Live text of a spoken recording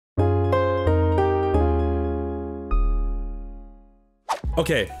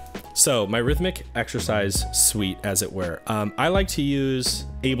Okay, so my rhythmic exercise suite, as it were. I like to use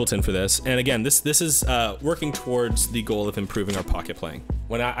Ableton for this, and again, this is working towards the goal of improving our pocket playing.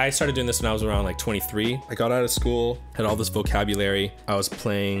 When I started doing this when I was around like 23, I got out of school, had all this vocabulary. I was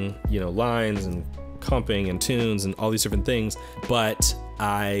playing, you know, lines and comping and tunes and all these different things, but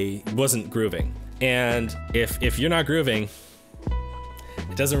I wasn't grooving. And if you're not grooving,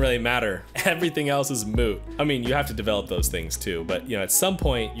 it doesn't really matter. Everything else is moot. I mean, you have to develop those things too, but you know, at some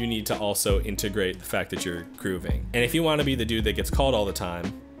point you need to also integrate the fact that you're grooving. And if you want to be the dude that gets called all the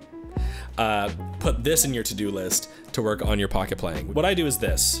time, put this in your to-do list to work on your pocket playing. What I do is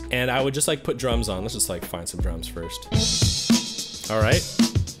this, and I would just like put drums on. Let's just like find some drums first. All right.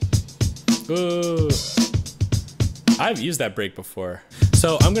 Ooh. I've used that break before.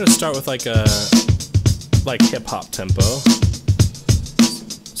 So I'm gonna start with like a hip hop tempo.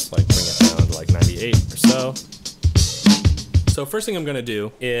 Like bring it down to like 98 or so. So first thing I'm gonna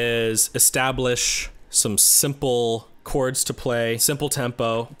do is establish some simple chords to play, simple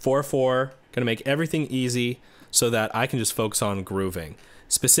tempo, 4/4. Gonna make everything easy so that I can just focus on grooving,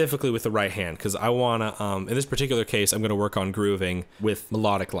 specifically with the right hand, because I wanna, in this particular case, I'm gonna work on grooving with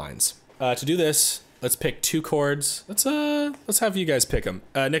melodic lines. To do this, let's pick 2 chords. Let's have you guys pick them.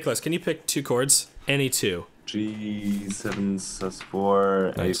 Nicholas, can you pick 2 chords? Any 2. G7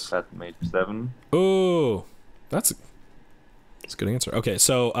 sus4, nice. A flat major 7. Ooh, that's a good answer. Okay,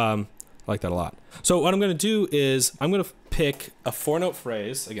 so I like that a lot. So what I'm gonna do is I'm gonna pick a 4-note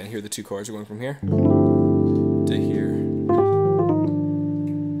phrase. Again, here are the 2 chords. We're going from here to here.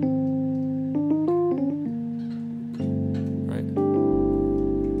 Right.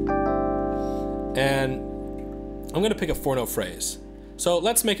 And I'm gonna pick a 4-note phrase. So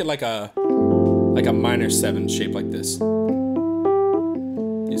let's make it like a minor 7 shape like this. These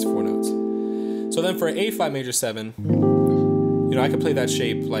 4 notes. So then for an A flat major 7, you know, I could play that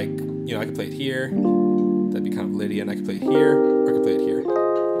shape like, you know, I could play it here. That'd be kind of Lydian. I could play it here, or I could play it here.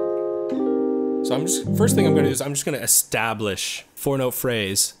 So first thing I'm gonna do is I'm just gonna establish 4-note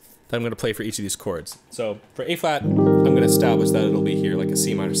phrase that I'm gonna play for each of these chords. So for A flat, I'm gonna establish that it'll be here like a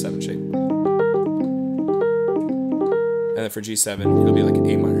C minor 7 shape. And then for G7, it'll be like an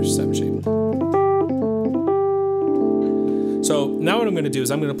A minor 7 shape. So now what I'm gonna do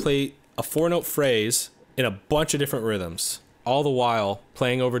is I'm gonna play a 4-note phrase in a bunch of different rhythms, all the while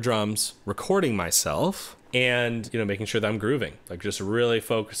playing over drums, recording myself, and you know, making sure that I'm grooving, like just really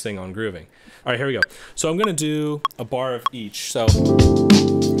focusing on grooving. All right, here we go. So I'm gonna do a bar of each. So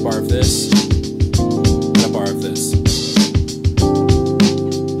a bar of this, and a bar of this.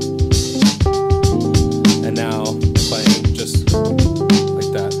 And now playing just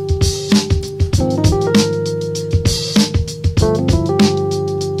like that.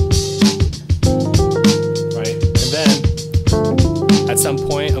 At some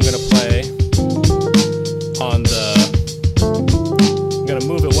point, I'm gonna play on I'm gonna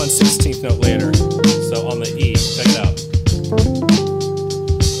move it 1/16 note later. So on the E, check it out.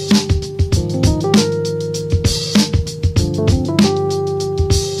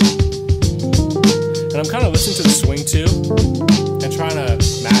 And I'm kind of listening to the swing too, and trying to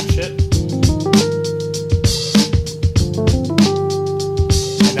match it.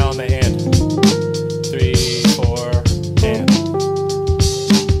 And now on the and. 3, 4, and.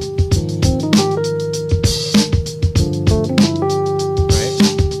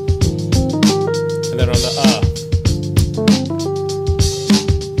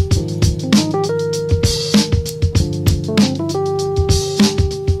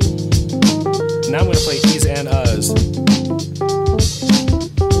 Now I'm going to play E's and U's.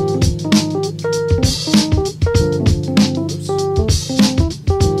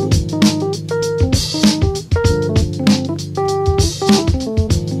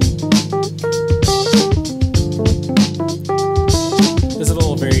 This is a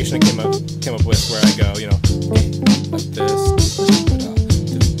little variation I came up with where I go, you know, like this.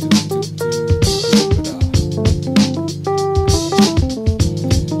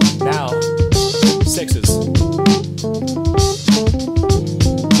 Now, 6s.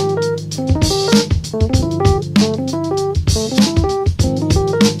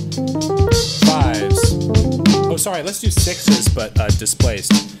 5s. Oh, sorry, let's do 6s, but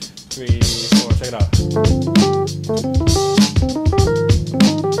displaced. 3, 4, check it out.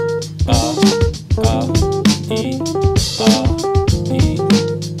 E, E,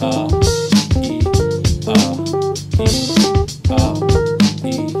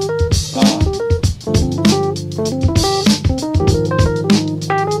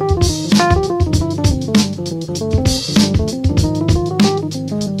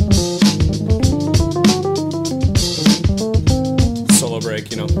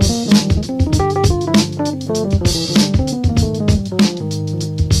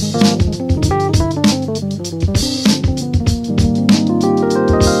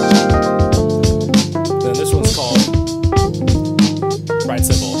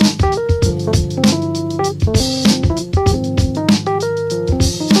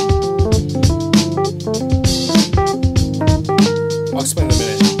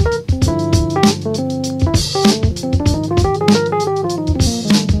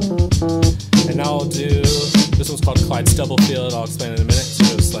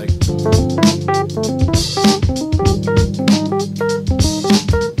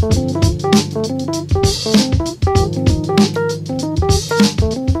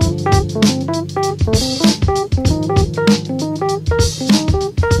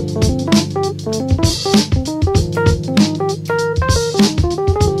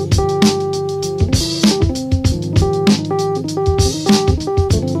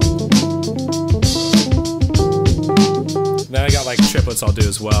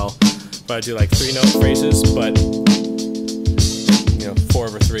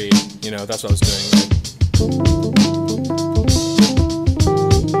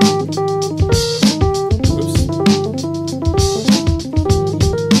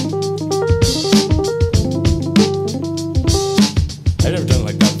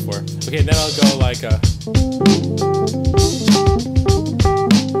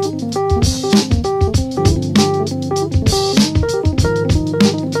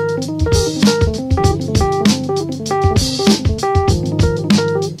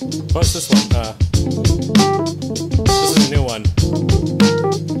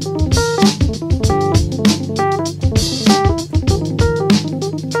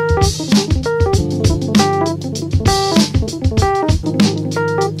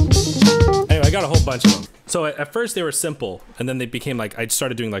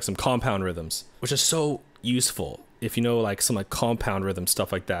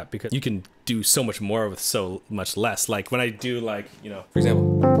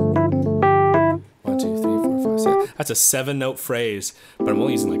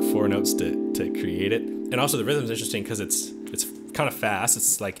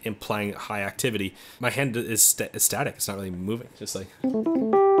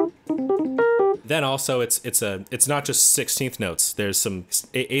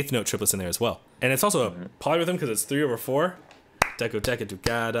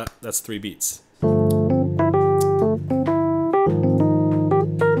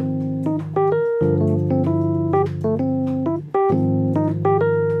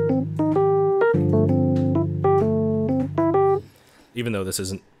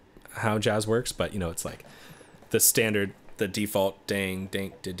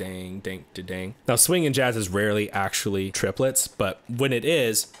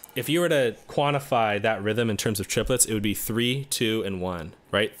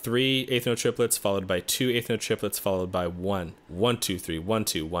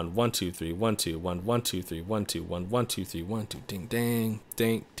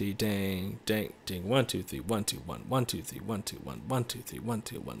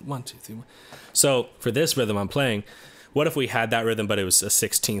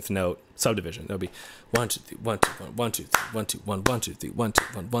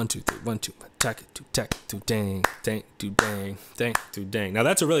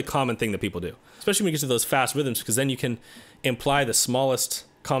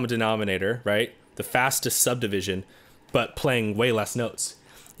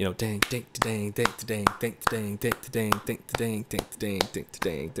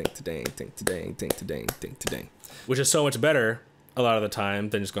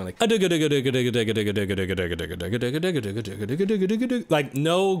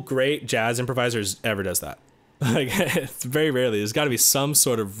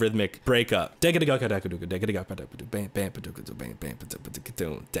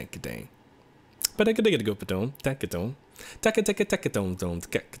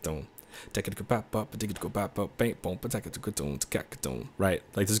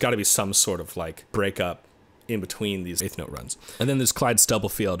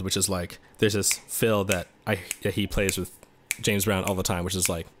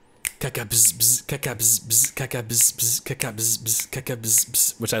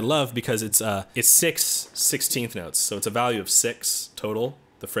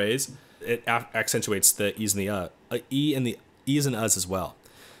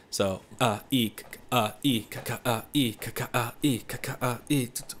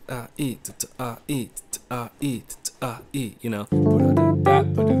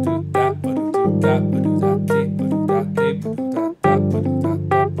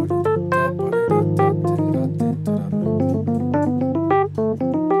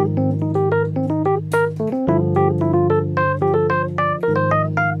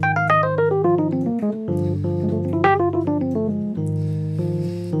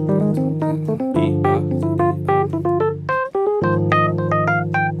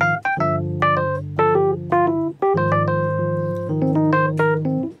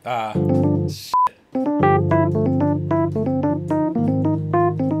 So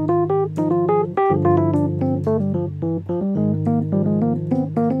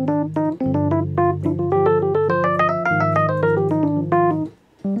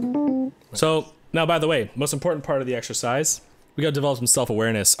now, by the way, most important part of the exercise, we gotta develop some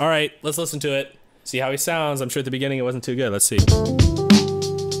self-awareness. All right, let's listen to it. See how he sounds. I'm sure at the beginning it wasn't too good. Let's see.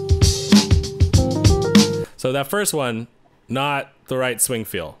 So that first one, not the right swing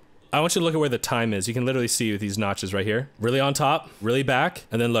feel. I want you to look at where the time is. You can literally see with these notches right here. Really on top, really back,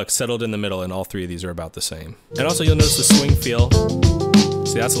 and then look, settled in the middle, and all three of these are about the same. And also you'll notice the swing feel.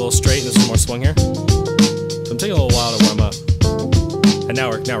 See, that's a little straight, and there's some more swing here. So I'm taking a little while to warm up. And now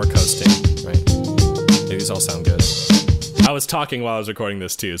we're coasting, right? Yeah, these all sound good. I was talking while I was recording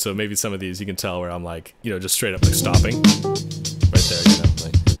this too, so maybe some of these you can tell where I'm like, you know, just straight up like stopping. Right there, you know,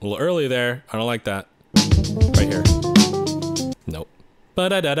 like a little early there. I don't like that. Right here. Nope.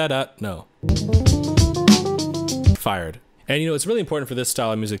 Ba-da-da-da-da. No. Fired. And you know, it's really important for this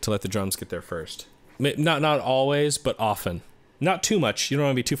style of music to let the drums get there first. Not always, but often. Not too much. You don't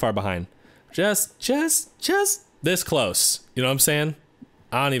want to be too far behind. Just this close. You know what I'm saying?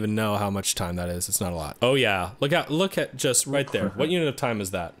 I don't even know how much time that is. It's not a lot. Oh yeah, look at just right there. What unit of time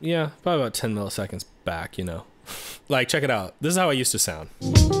is that? Yeah, probably about 10 milliseconds back, you know. Like, check it out. This is how I used to sound.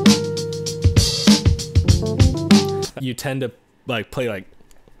 You tend to like play like,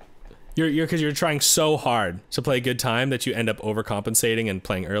 because you're trying so hard to play a good time that you end up overcompensating and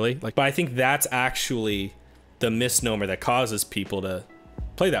playing early. Like, but I think that's actually the misnomer that causes people to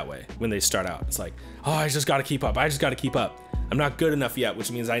play that way when they start out. It's like, oh, I just gotta keep up. I just gotta keep up. I'm not good enough yet, which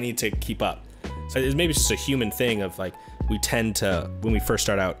means I need to keep up. So maybe it's just a human thing of like, we tend to, when we first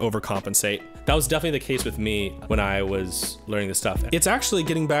start out, overcompensate. That was definitely the case with me when I was learning this stuff. It's actually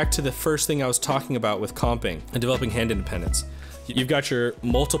getting back to the first thing I was talking about with comping and developing hand independence. You've got your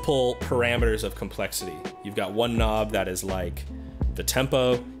multiple parameters of complexity. You've got one knob that is like the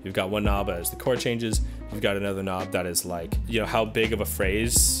tempo. You've got one knob that is the chord changes. You've got another knob that is like, you know, how big of a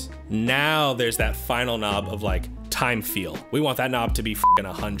phrase. Now there's that final knob of like time feel. We want that knob to be f***ing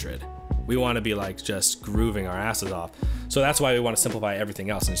 100. We want to be like just grooving our asses off. So that's why we want to simplify everything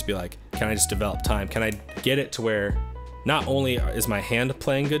else and just be like, can I just develop time? Can I get it to where not only is my hand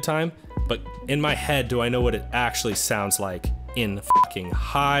playing good time, but in my head, do I know what it actually sounds like in fucking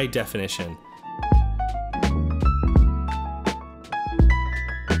high definition